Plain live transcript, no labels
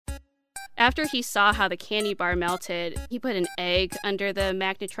After he saw how the candy bar melted, he put an egg under the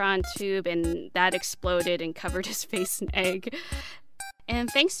magnetron tube and that exploded and covered his face in egg. And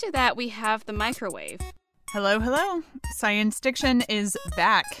thanks to that, we have the microwave. Hello, hello. Science Diction is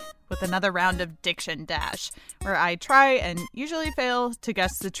back with another round of Diction Dash, where I try and usually fail to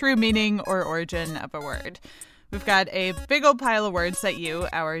guess the true meaning or origin of a word. We've got a big old pile of words that you,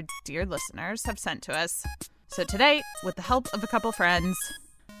 our dear listeners, have sent to us. So today, with the help of a couple friends,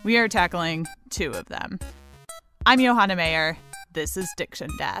 we are tackling 2 of them. I'm Johanna Mayer. This is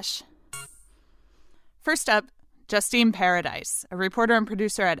Diction Dash. First up, Justine Paradise, a reporter and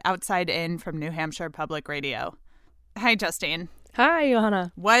producer at Outside In from New Hampshire Public Radio. Hi, Justine. Hi,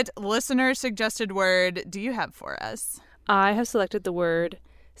 Johanna. What listener-suggested word do you have for us? I have selected the word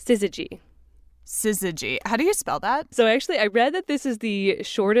Syzygy. Syzygy. How do you spell that? So actually, I read that this is the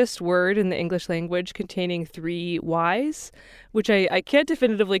shortest word in the English language containing 3 Ys, which I can't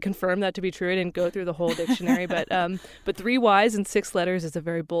definitively confirm that to be true. I didn't go through the whole dictionary, but 3 Ys and 6 letters is a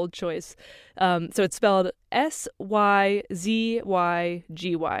very bold choice. So it's spelled Syzygy.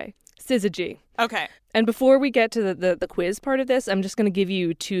 Syzygy. Okay. And before we get to the quiz part of this, I'm just going to give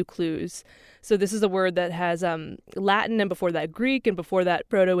you 2 clues. So this is a word that has Latin and before that Greek and before that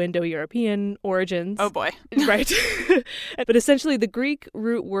Proto-Indo-European origins. Oh, boy. Right. But essentially the Greek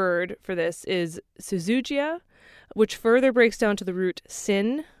root word for this is Syzygia, which further breaks down to the root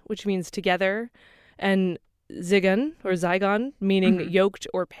syn, which means together, and zygon, meaning yoked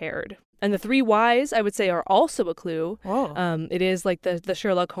or paired. And the 3 Ys, I would say, are also a clue. Whoa. It is like the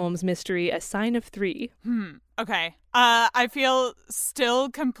Sherlock Holmes mystery, a sign of 3. Okay. I feel still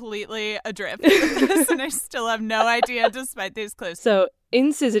completely adrift with this, and I still have no idea despite these clues. So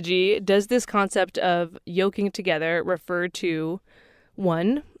in Syzygy, does this concept of yoking together refer to,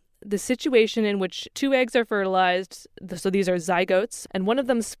 1, the situation in which 2 eggs are fertilized, so these are zygotes, and one of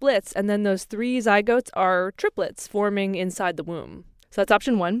them splits, and then those 3 zygotes are triplets forming inside the womb? So that's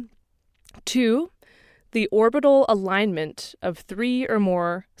option 1. 2, the orbital alignment of 3 or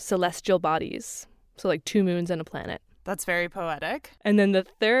more celestial bodies. So like 2 moons and a planet. That's very poetic. And then the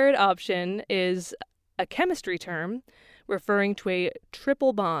third option is a chemistry term referring to a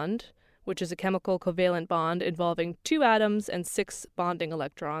triple bond, which is a chemical covalent bond involving 2 atoms and 6 bonding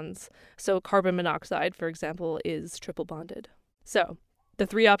electrons. So carbon monoxide, for example, is triple bonded. So the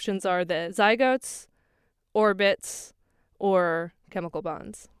 3 options are the zygotes, orbits, or chemical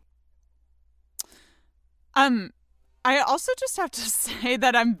bonds. I also just have to say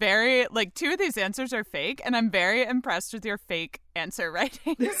that I'm very, 2 of these answers are fake, and I'm very impressed with your fake answer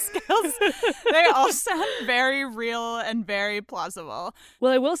writing skills. They all sound very real and very plausible.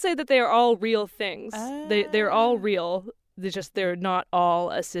 Well, I will say that they are all real things. They're all real. They're not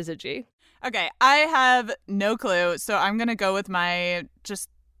all a syzygy. Okay, I have no clue, so I'm going to go with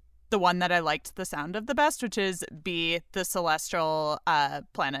the one that I liked the sound of the best, which is B, the celestial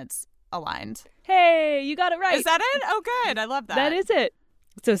planets aligned. Hey, you got it right. Is that it? Oh, good. I love that. That is it.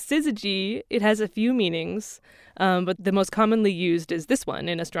 So syzygy, it has a few meanings, but the most commonly used is this one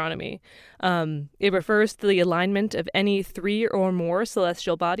in astronomy. It refers to the alignment of any 3 or more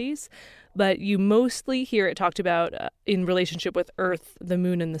celestial bodies, but you mostly hear it talked about in relationship with Earth, the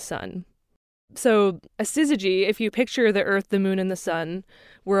moon, and the sun. So a syzygy, if you picture the Earth, the moon, and the sun,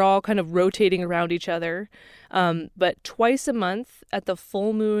 we're all kind of rotating around each other. But twice a month at the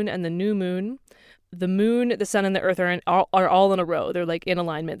full moon and the new moon, the moon, the sun, and the Earth are all in a row. They're like in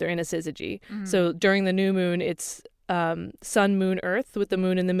alignment. They're in a syzygy. Mm-hmm. So during the new moon, it's sun, moon, Earth with the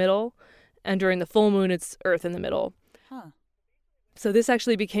moon in the middle. And during the full moon, it's Earth in the middle. Huh. So this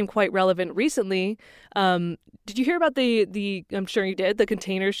actually became quite relevant recently. Did you hear about the I'm sure you did, the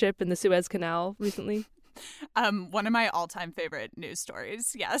container ship in the Suez Canal recently? One of my all-time favorite news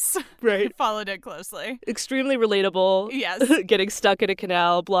stories, yes. Right. Followed it closely. Extremely relatable. Yes. Getting stuck in a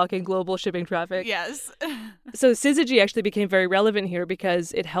canal, blocking global shipping traffic. Yes. So syzygy actually became very relevant here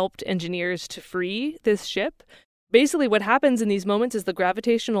because it helped engineers to free this ship. Basically, what happens in these moments is the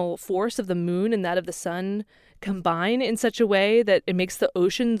gravitational force of the moon and that of the sun combine in such a way that it makes the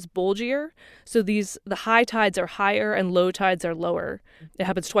oceans bulgier. So the high tides are higher and low tides are lower. It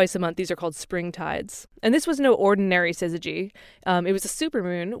happens twice a month. These are called spring tides. And this was no ordinary syzygy. It was a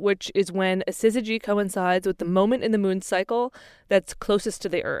supermoon, which is when a syzygy coincides with the moment in the moon's cycle that's closest to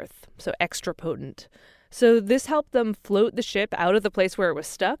the Earth, so extra potent. So this helped them float the ship out of the place where it was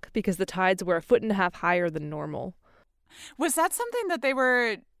stuck because the tides were 1.5 feet higher than normal. Was that something that they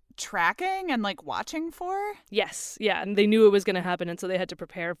were tracking and watching for? Yes, yeah, and they knew it was going to happen, and so they had to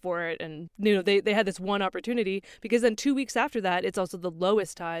prepare for it. And they had this one opportunity because then 2 weeks after that, it's also the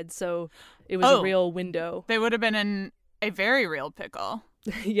lowest tide, so it was a real window. They would have been in a very real pickle.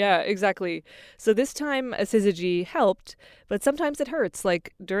 Yeah, exactly. So this time a Syzygy helped, but sometimes it hurts.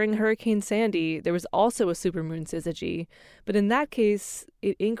 Like during Hurricane Sandy, there was also a supermoon Syzygy, but in that case,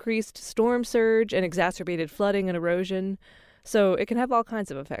 it increased storm surge and exacerbated flooding and erosion. So it can have all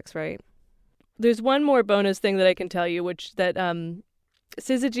kinds of effects, right? There's one more bonus thing that I can tell you, which that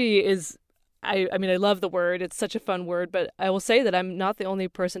Syzygy is, I mean, I love the word. It's such a fun word, but I will say that I'm not the only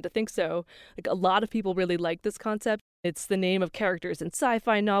person to think so. Like, a lot of people really like this concept. It's the name of characters in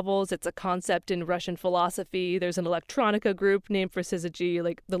sci-fi novels. It's a concept in Russian philosophy. There's an electronica group named for Syzygy.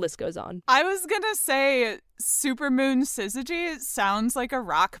 Like, the list goes on. I was going to say Supermoon Syzygy sounds like a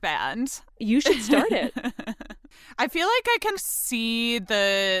rock band. You should start it. I feel like I can see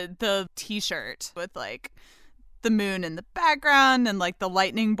the t-shirt with, like, the moon in the background and, like, the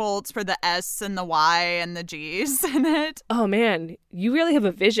lightning bolts for the S and the Y and the G's in it. Oh, man. You really have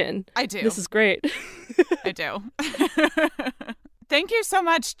a vision. I do. This is great. I do. Thank you so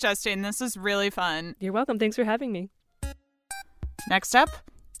much, Justine. This is really fun. You're welcome. Thanks for having me. Next up,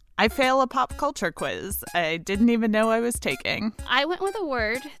 I fail a pop culture quiz I didn't even know I was taking. I went with a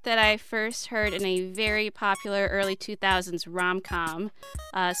word that I first heard in a very popular early 2000s rom-com,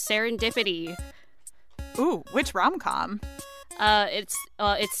 Serendipity. Ooh, which rom-com? It's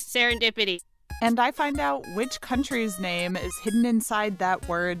Serendipity. And I find out which country's name is hidden inside that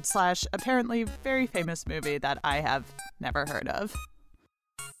word / apparently very famous movie that I have never heard of.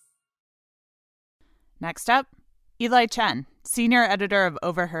 Next up, Eli Chen, senior editor of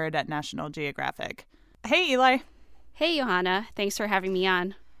Overheard at National Geographic. Hey, Eli. Hey, Johanna. Thanks for having me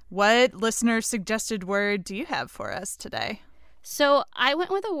on. What listener-suggested word do you have for us today? So I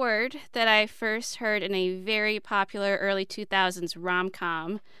went with a word that I first heard in a very popular early 2000s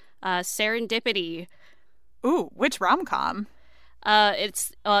rom-com, Serendipity. Ooh, which rom-com?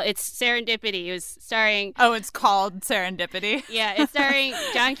 It's Serendipity. It was starring... Oh, it's called Serendipity? Yeah, it's starring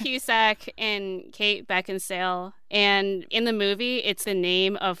John Cusack and Kate Beckinsale. And in the movie, it's the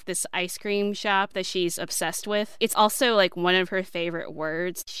name of this ice cream shop that she's obsessed with. It's also, like, one of her favorite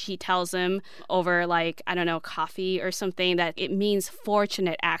words. She tells him over, like, I don't know, coffee or something, that it means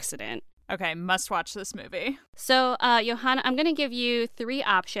fortunate accident. Okay, must watch this movie. So, Johanna, I'm going to give you 3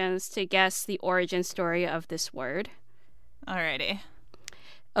 options to guess the origin story of this word. Alrighty.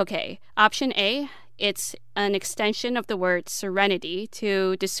 Okay, option A, it's an extension of the word serenity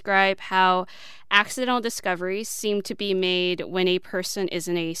to describe how accidental discoveries seem to be made when a person is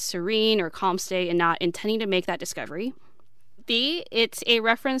in a serene or calm state and not intending to make that discovery. B, it's a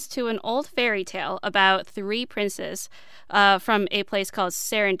reference to an old fairy tale about 3 princes from a place called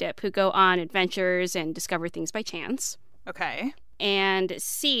Serendip who go on adventures and discover things by chance. Okay. And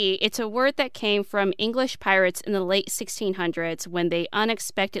C, it's a word that came from English pirates in the late 1600s when they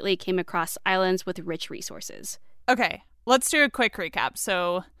unexpectedly came across islands with rich resources. Okay, let's do a quick recap.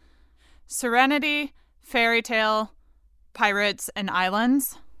 So, serenity, fairy tale, pirates, and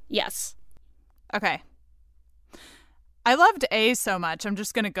islands? Yes. Okay. I loved A so much, I'm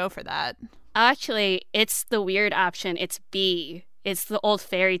just going to go for that. Actually, it's the weird option. It's B. It's the old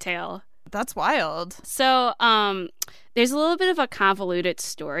fairy tale. That's wild. So, there's a little bit of a convoluted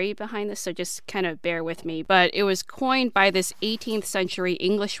story behind this, so just kind of bear with me. But it was coined by this 18th century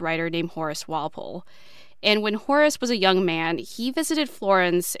English writer named Horace Walpole. And when Horace was a young man, he visited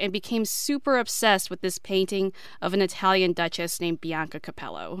Florence and became super obsessed with this painting of an Italian duchess named Bianca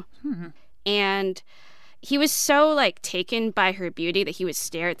Capello. And he was so, like, taken by her beauty that he would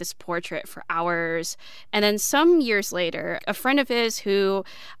stare at this portrait for hours. And then some years later, a friend of his who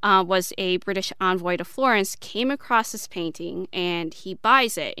was a British envoy to Florence came across this painting, and he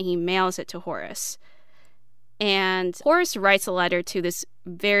buys it and he mails it to Horace. And Horace writes a letter to this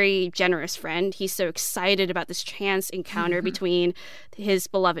very generous friend. He's so excited about this chance encounter between his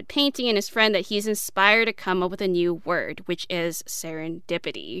beloved painting and his friend that he's inspired to come up with a new word, which is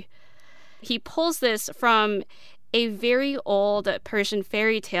serendipity. He pulls this from a very old Persian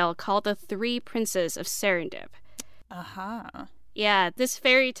fairy tale called The 3 Princes of Serendip. Uh-huh. Yeah, this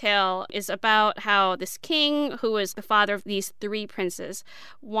fairy tale is about how this king, who was the father of these 3 princes,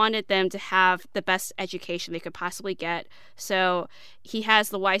 wanted them to have the best education they could possibly get. So he has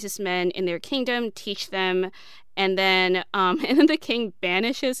the wisest men in their kingdom teach them, and then the king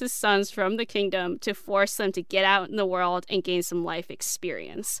banishes his sons from the kingdom to force them to get out in the world and gain some life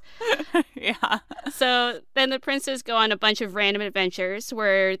experience. Yeah. So then the princes go on a bunch of random adventures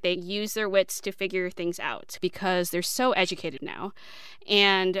where they use their wits to figure things out because they're so educated now.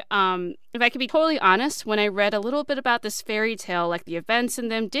 And if I could be totally honest, when I read a little bit about this fairy tale, like the events in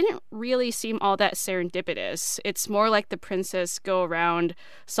them didn't really seem all that serendipitous. It's more like the princes go around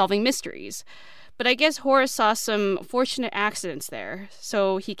solving mysteries. But I guess Horace saw some fortunate accidents there,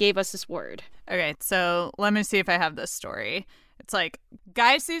 so he gave us this word. Okay, so let me see if I have this story. It's like,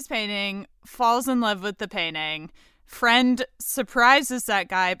 guy sees painting, falls in love with the painting. Friend surprises that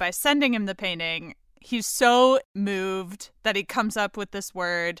guy by sending him the painting. He's so moved that he comes up with this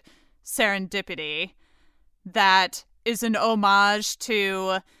word, serendipity, that is an homage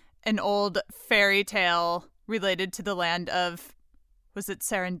to an old fairy tale related to the land of, was it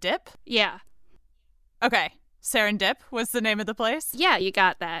Serendip? Yeah. Okay, Serendip was the name of the place? Yeah, you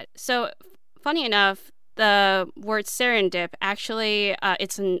got that. So, funny enough, the word serendip, actually,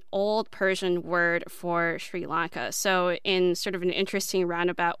 it's an old Persian word for Sri Lanka. So in sort of an interesting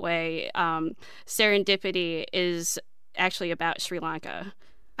roundabout way, serendipity is actually about Sri Lanka.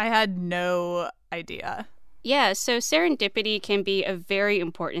 I had no idea. Yeah, so serendipity can be a very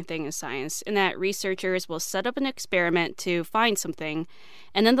important thing in science in that researchers will set up an experiment to find something,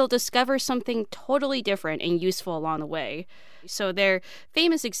 and then they'll discover something totally different and useful along the way. So there are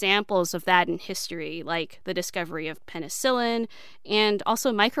famous examples of that in history, like the discovery of penicillin and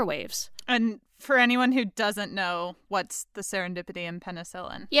also microwaves. And for anyone who doesn't know, what's the serendipity in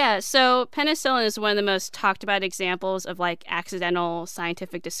penicillin? Yeah, so penicillin is one of the most talked about examples of like accidental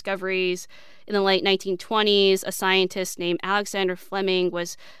scientific discoveries. In the late 1920s, a scientist named Alexander Fleming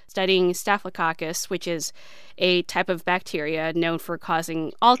was studying Staphylococcus, which is a type of bacteria known for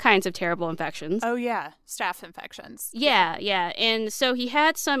causing all kinds of terrible infections. Oh, yeah, staph infections. Yeah. And so he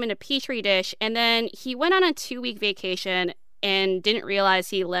had some in a petri dish, and then he went on a 2-week vacation and didn't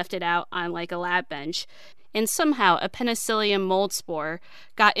realize he left it out on like a lab bench. And somehow a penicillium mold spore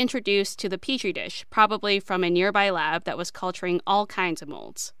got introduced to the petri dish, probably from a nearby lab that was culturing all kinds of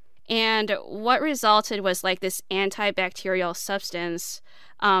molds. And what resulted was like this antibacterial substance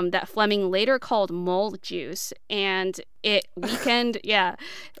that Fleming later called mold juice. And it weakened,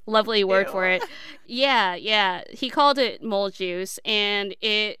 lovely word for it. Yeah. He called it mold juice, and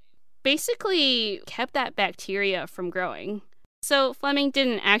it basically kept that bacteria from growing. So Fleming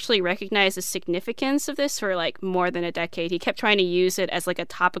didn't actually recognize the significance of this for like more than a decade. He kept trying to use it as like a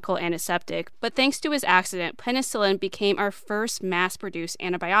topical antiseptic. But thanks to his accident, penicillin became our first mass-produced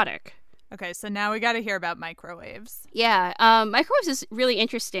antibiotic. Okay, so now we got to hear about microwaves. Yeah, microwaves is really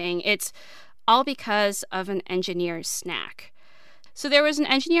interesting. It's all because of an engineer's snack. So there was an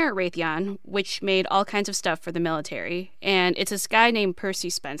engineer at Raytheon, which made all kinds of stuff for the military, and it's this guy named Percy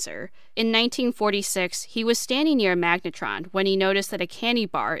Spencer. In 1946, he was standing near a magnetron when he noticed that a candy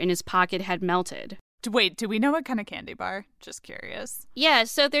bar in his pocket had melted. Wait, do we know what kind of candy bar? Just curious. Yeah,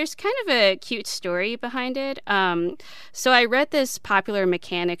 so there's kind of a cute story behind it. So I read this Popular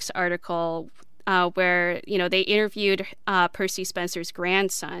Mechanics article where, they interviewed Percy Spencer's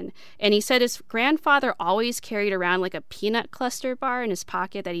grandson, and he said his grandfather always carried around like a peanut cluster bar in his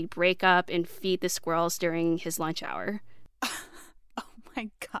pocket that he'd break up and feed the squirrels during his lunch hour. Oh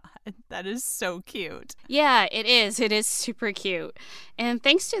my God, that is so cute. Yeah, it is. It is super cute. And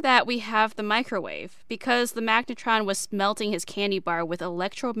thanks to that, we have the microwave, because the magnetron was melting his candy bar with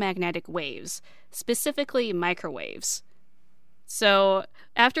electromagnetic waves, specifically microwaves. So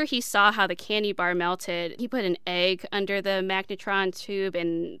after he saw how the candy bar melted, he put an egg under the magnetron tube,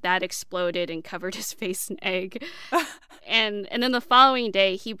 and that exploded and covered his face in egg. and then the following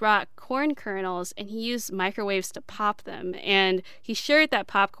day, he brought corn kernels, and he used microwaves to pop them. And he shared that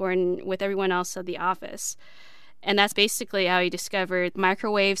popcorn with everyone else at the office. And that's basically how he discovered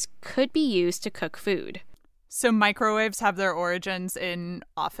microwaves could be used to cook food. So microwaves have their origins in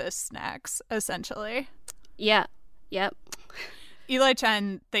office snacks, essentially. Yeah. Yep. Eli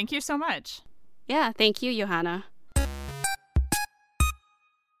Chen, thank you so much. Yeah, thank you, Johanna.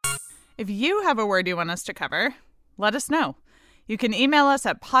 If you have a word you want us to cover, let us know. You can email us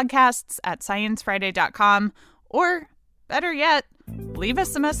at podcasts@sciencefriday.com, or better yet, leave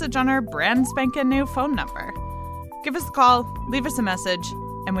us a message on our brand spanking new phone number. Give us a call, leave us a message,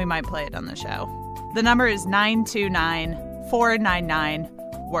 and we might play it on the show. The number is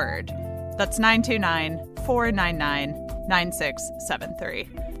 929-499-WORD. That's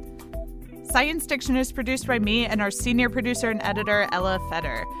 929-499-9673. Science Diction is produced by me and our senior producer and editor, Ella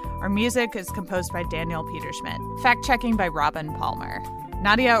Feder. Our music is composed by Daniel Peterschmidt. Fact-checking by Robin Palmer.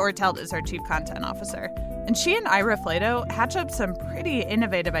 Nadia Ortelt is our chief content officer. And she and Ira Flato hatch up some pretty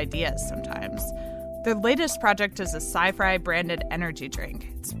innovative ideas sometimes. Their latest project is a sci-fi branded energy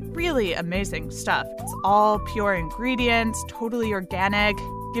drink. It's really amazing stuff. It's all pure ingredients, totally organic,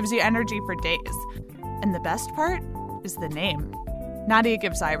 gives you energy for days. And the best part is the name. Nadia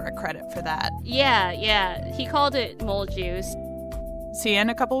gives Ira credit for that. Yeah. He called it mold juice. See you in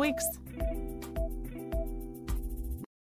a couple weeks.